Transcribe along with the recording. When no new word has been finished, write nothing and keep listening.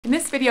In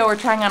this video, we're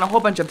trying on a whole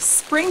bunch of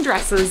spring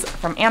dresses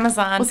from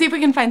Amazon. We'll see if we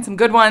can find some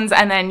good ones,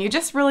 and then you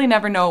just really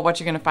never know what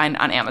you're gonna find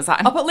on Amazon.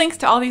 I'll put links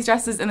to all these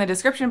dresses in the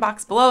description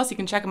box below so you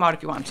can check them out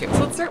if you want to.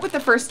 So let's start with the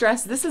first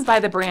dress. This is by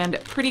the brand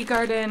Pretty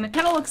Garden.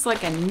 Kind of looks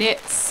like a knit,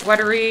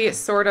 sweatery,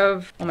 sort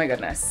of. Oh my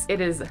goodness.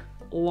 It is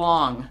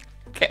long.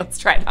 Okay, let's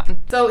try it on.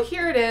 So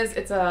here it is.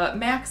 It's a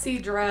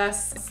maxi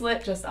dress,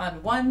 slit just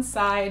on one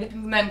side,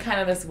 and then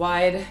kind of this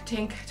wide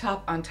tank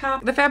top on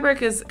top. The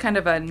fabric is kind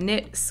of a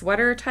knit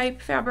sweater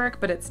type fabric,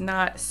 but it's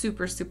not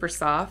super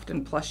soft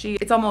and plushy.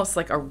 It's almost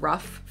like a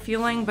rough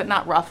feeling, but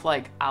not rough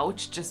like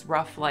ouch, just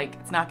rough like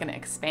it's not gonna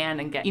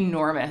expand and get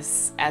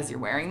enormous as you're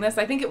wearing this.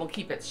 I think it will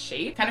keep its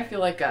shape. Kind of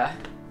feel like a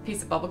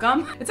piece of bubble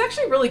gum. It's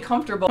actually really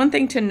comfortable. One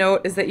thing to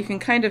note is that you can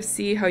kind of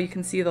see how you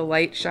can see the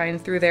light shine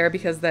through there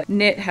because the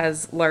knit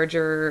has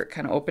larger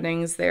kind of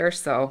openings there.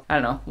 So I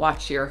don't know,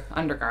 watch your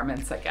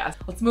undergarments, I guess.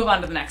 Let's move on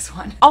to the next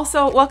one.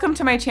 Also, welcome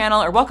to my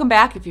channel, or welcome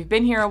back if you've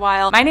been here a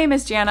while. My name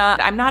is Jana.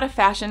 I'm not a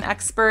fashion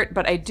expert,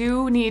 but I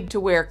do need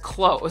to wear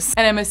clothes.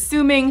 And I'm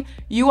assuming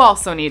you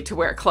also need to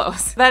wear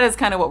clothes. That is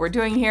kind of what we're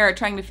doing here,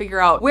 trying to figure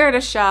out where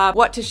to shop,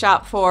 what to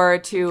shop for,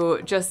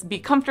 to just be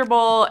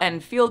comfortable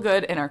and feel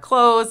good in our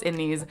clothes in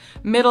these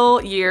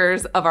middle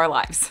years of our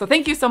lives. So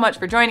thank you so much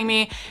for joining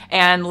me,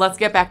 and let's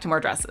get back to more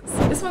dresses.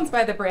 This one's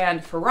by the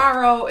brand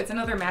Ferraro. It's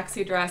another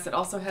maxi dress. It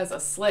also has a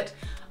slit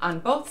on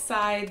both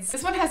sides.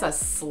 This one has a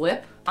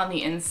slip on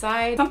the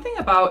inside. Something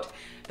about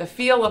the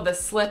feel of the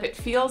slip, it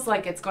feels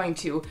like it's going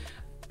to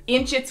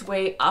inch its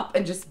way up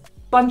and just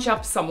bunch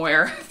up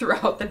somewhere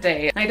throughout the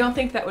day. And I don't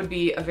think that would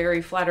be a very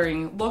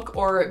flattering look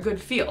or a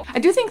good feel. I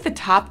do think the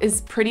top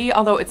is pretty,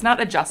 although it's not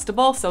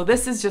adjustable, so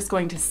this is just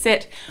going to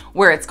sit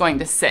where it's going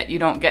to sit. You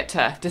don't get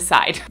to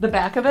decide. The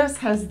back of this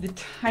has the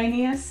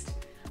tiniest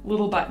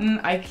little button.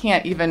 I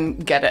can't even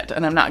get it,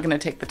 and I'm not gonna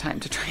take the time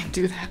to try and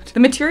do that. The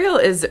material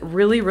is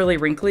really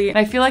wrinkly, and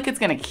I feel like it's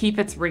gonna keep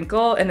its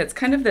wrinkle, and it's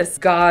kind of this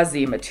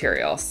gauzy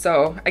material.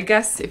 So I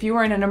guess if you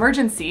were in an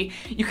emergency,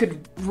 you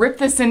could rip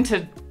this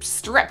into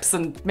strips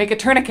and make a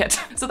tourniquet.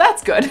 So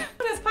that's good. It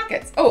has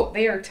pockets. Oh,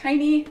 they are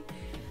tiny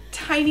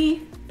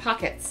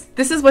pockets.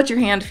 This is what your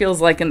hand feels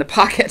like in the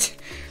pocket.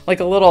 Like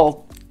a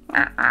little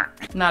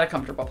not a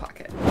comfortable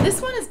pocket.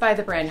 This one is by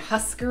the brand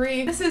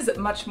Huskery. This is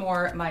much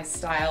more my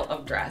style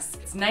of dress.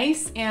 It's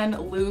nice and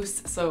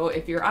loose, so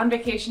if you're on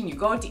vacation, you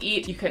go out to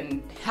eat, you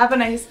can have a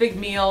nice big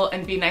meal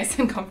and be nice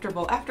and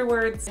comfortable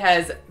afterwards. It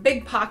has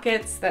big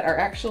pockets that are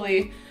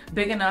actually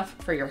big enough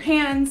for your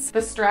hands.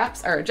 The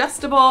straps are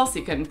adjustable, so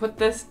you can put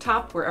this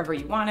top wherever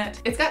you want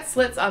it. It's got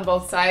slits on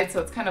both sides,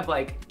 so it's kind of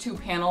like two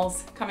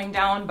panels coming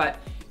down, but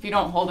if you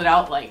don't hold it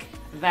out like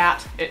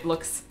that, it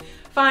looks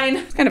fine.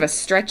 It's kind of a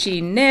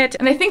stretchy knit,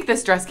 and I think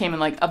this dress came in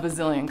like a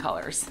bazillion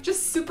colors.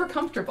 Just super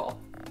comfortable.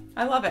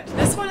 I love it.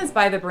 This one is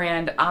by the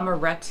brand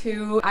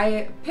Amaretto.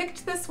 I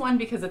picked this one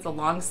because it's a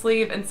long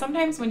sleeve, and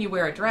sometimes when you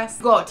wear a dress,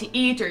 go out to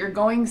eat or you're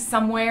going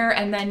somewhere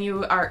and then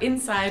you are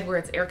inside where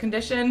it's air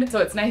conditioned, so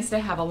it's nice to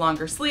have a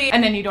longer sleeve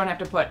and then you don't have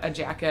to put a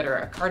jacket or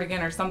a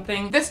cardigan or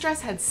something. This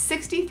dress had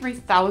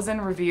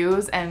 63,000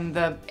 reviews and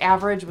the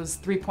average was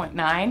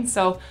 3.9,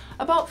 so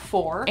about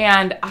 4,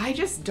 and I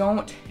just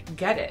don't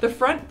get it. The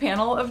front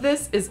panel of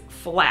this is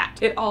flat.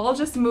 It all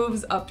just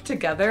moves up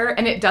together,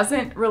 and it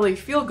doesn't really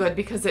feel good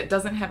because it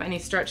doesn't have any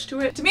stretch to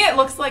it. To me, it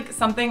looks like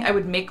something I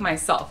would make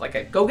myself. Like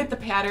I'd go get the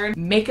pattern,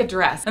 make a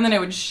dress, and then I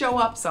would show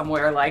up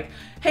somewhere like,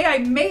 hey, I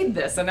made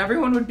this, and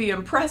everyone would be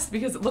impressed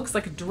because it looks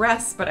like a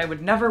dress, but I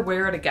would never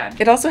wear it again.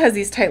 It also has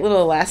these tight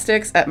little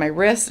elastics at my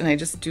wrist, and I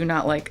just do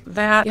not like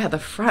that. Yeah, the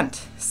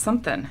front,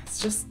 something. It's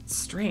just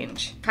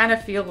strange. Kind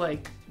of feel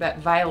like that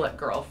Violet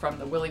girl from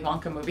the Willy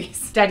Wonka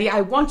movies. Daddy,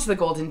 I want the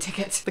golden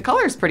ticket. The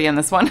color is pretty on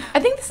this one. I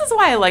think this is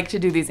why I like to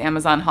do these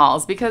Amazon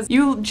hauls, because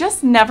you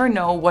just never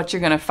know what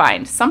you're gonna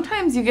find.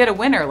 Sometimes you get a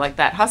winner like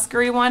that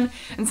Huskery one,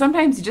 and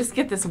sometimes you just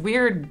get this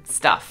weird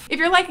stuff. If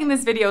you're liking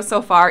this video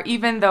so far,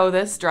 even though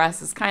this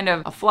dress is kind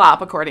of a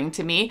flop according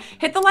to me,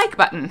 hit the like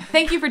button.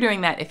 Thank you for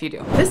doing that if you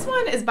do. This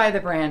one is by the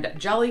brand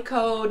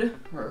Jellycode,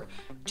 or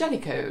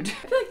Jellycode.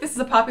 I feel like this is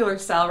a popular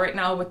style right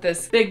now with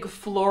this big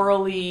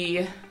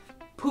florally,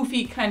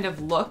 poofy kind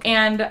of look,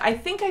 and I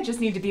think I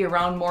just need to be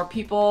around more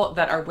people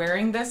that are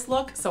wearing this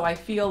look, so I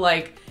feel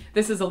like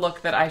this is a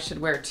look that I should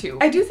wear too.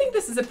 I do think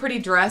this is a pretty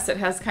dress. It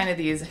has kind of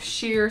these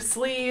sheer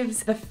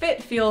sleeves. The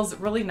fit feels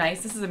really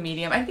nice. This is a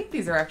medium. I think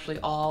these are actually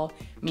all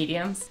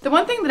mediums. The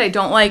one thing that I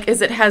don't like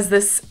is it has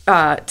this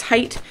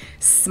tight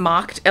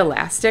smocked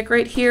elastic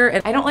right here,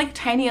 and I don't like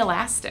tiny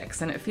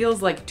elastics, and it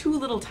feels like two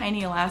little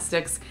tiny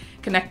elastics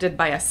connected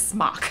by a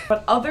smock.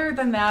 But other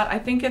than that, I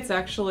think it's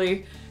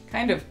actually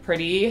kind of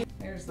pretty.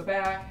 There's the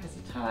back, has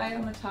a tie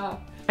on the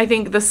top. I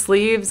think the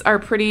sleeves are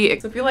pretty.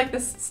 So if you like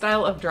this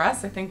style of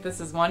dress, I think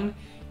this is one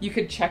you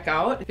could check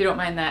out if you don't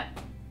mind that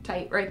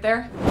tight right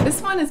there.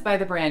 This one is by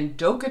the brand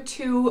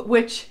Dokatu,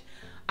 which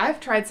I've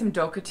tried some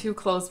Dokatu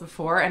clothes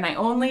before, and I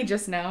only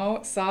just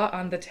now saw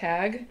on the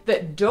tag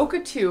that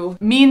Dokatu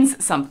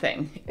means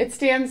something. It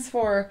stands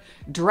for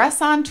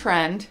dress on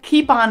trend,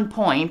 keep on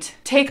point,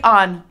 take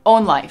on,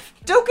 own life.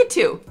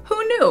 Dokatu,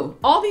 who knew?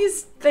 All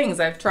these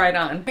things I've tried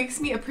on makes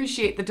me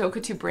appreciate the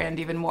Dokatu brand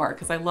even more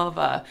because I love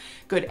a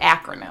good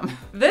acronym.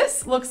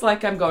 This looks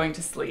like I'm going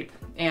to sleep,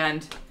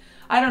 and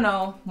I don't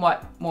know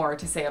what more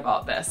to say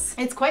about this.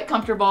 It's quite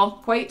comfortable,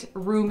 quite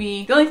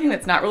roomy. The only thing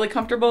that's not really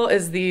comfortable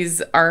is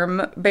these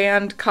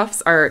armband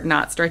cuffs are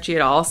not stretchy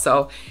at all,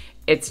 so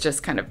it's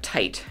just kind of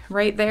tight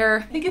right there.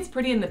 I think it's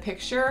pretty in the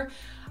picture.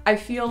 I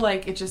feel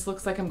like it just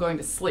looks like I'm going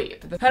to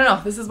sleep. I don't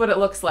know, this is what it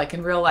looks like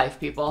in real life,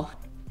 people.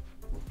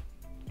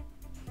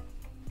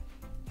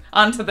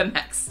 On to the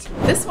next.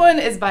 This one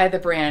is by the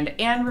brand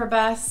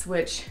Anrobes,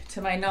 which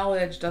to my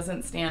knowledge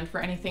doesn't stand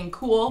for anything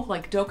cool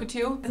like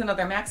Dokatu. It's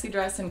another maxi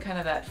dress in kind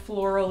of that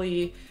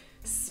florally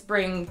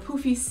spring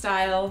poofy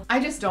style. I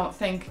just don't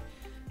think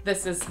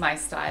this is my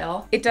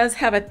style. It does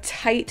have a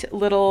tight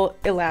little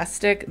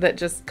elastic that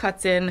just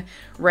cuts in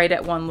right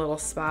at one little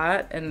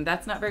spot, and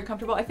that's not very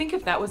comfortable. I think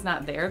if that was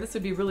not there, this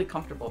would be really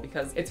comfortable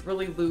because it's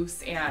really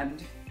loose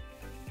and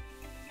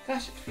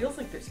gosh, it feels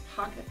like there's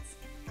pockets.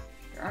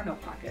 There are no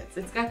pockets.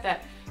 It's got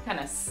that kind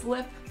of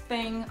slip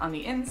thing on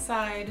the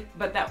inside,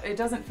 but that it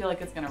doesn't feel like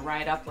it's gonna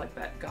ride up like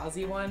that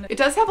gauzy one. It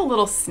does have a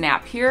little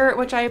snap here,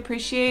 which I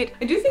appreciate.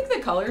 I do think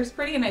the color is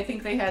pretty, and I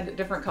think they had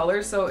different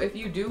colors, so if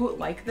you do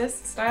like this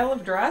style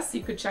of dress,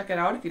 you could check it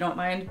out if you don't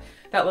mind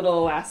that little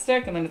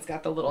elastic, and then it's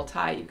got the little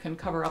tie you can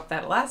cover up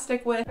that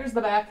elastic with. There's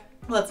the back.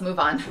 Let's move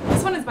on.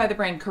 This one is by the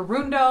brand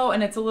Karundo,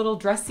 and it's a little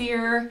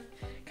dressier,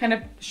 kind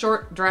of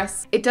short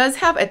dress. It does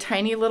have a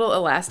tiny little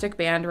elastic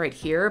band right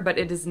here, but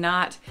it is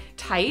not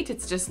tight,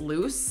 it's just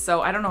loose.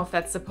 So I don't know if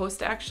that's supposed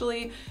to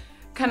actually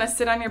kind of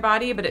sit on your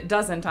body, but it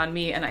doesn't on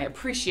me, and I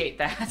appreciate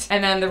that.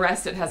 And then the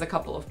rest, it has a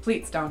couple of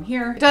pleats down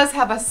here. It does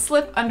have a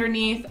slip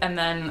underneath, and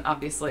then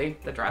obviously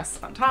the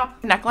dress on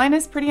top. Neckline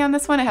is pretty on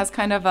this one. It has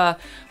kind of a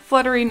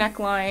fluttery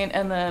neckline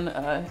and then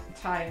a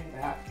tie in the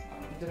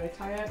back. Did I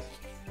tie it?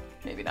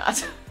 Maybe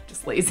not.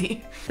 Just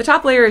lazy. The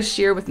top layer is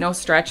sheer with no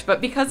stretch,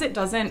 but because it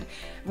doesn't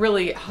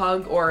really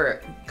hug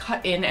or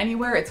cut in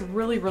anywhere, it's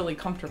really, really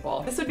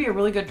comfortable. This would be a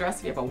really good dress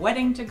if you have a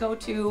wedding to go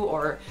to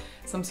or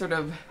some sort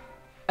of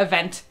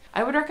event.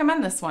 I would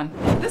recommend this one.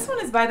 This one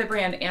is by the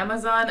brand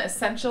Amazon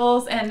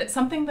Essentials, and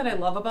something that I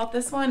love about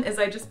this one is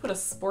I just put a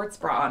sports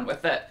bra on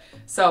with it.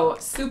 So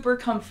super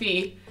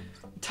comfy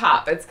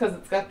top. It's because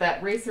it's got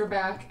that racer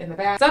back in the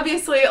back. It's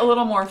obviously a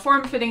little more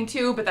form-fitting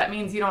too, but that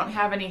means you don't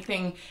have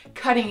anything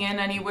cutting in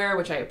anywhere,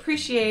 which I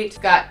appreciate. It's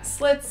got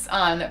slits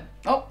on,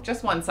 oh,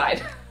 just one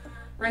side,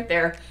 right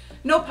there.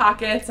 No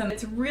pockets, and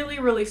it's really,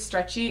 really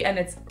stretchy, and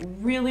it's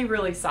really,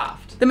 really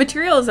soft. The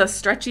material is a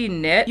stretchy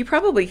knit. You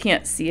probably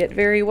can't see it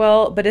very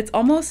well, but it's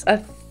almost a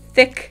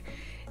thick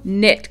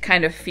knit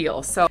kind of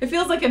feel. So it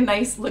feels like a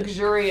nice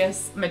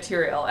luxurious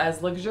material,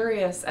 as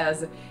luxurious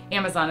as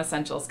Amazon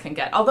Essentials can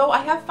get. Although I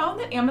have found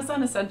that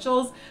Amazon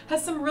Essentials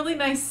has some really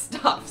nice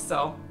stuff,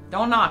 so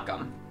don't knock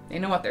them. They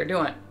know what they're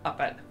doing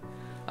up at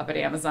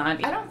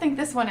Amazon. I don't think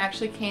this one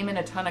actually came in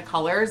a ton of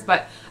colors,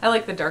 but I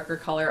like the darker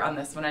color on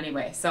this one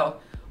anyway, so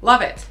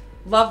love it.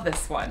 Love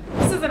this one.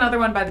 This is another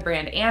one by the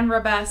brand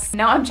Anrobes.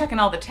 Now I'm checking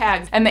all the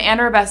tags, and the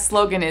Anrobes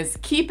slogan is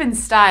keep in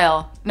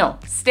style, no,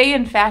 stay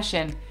in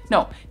fashion.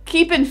 No,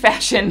 keep in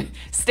fashion,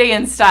 stay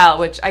in style,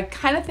 which I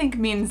kind of think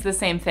means the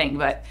same thing,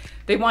 but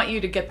they want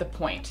you to get the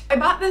point. I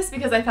bought this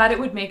because I thought it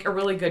would make a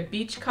really good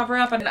beach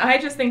cover-up, and I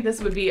just think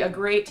this would be a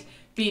great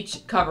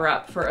beach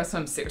cover-up for a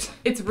swimsuit.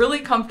 It's really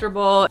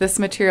comfortable. This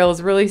material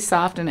is really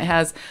soft, and it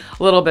has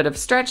a little bit of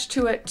stretch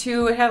to it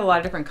too. It had a lot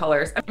of different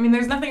colors. I mean,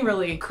 there's nothing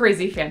really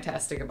crazy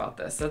fantastic about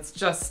this. It's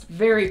just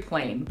very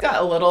plain. It's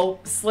got a little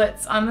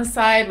slits on the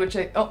side, which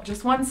oh,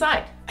 just one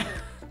side.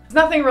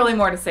 There's nothing really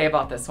more to say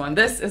about this one.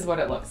 This is what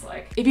it looks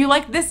like. If you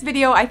like this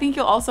video, I think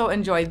you'll also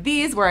enjoy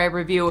these, where I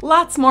review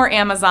lots more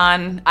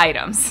Amazon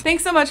items.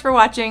 Thanks so much for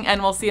watching,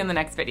 and we'll see you in the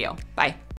next video. Bye.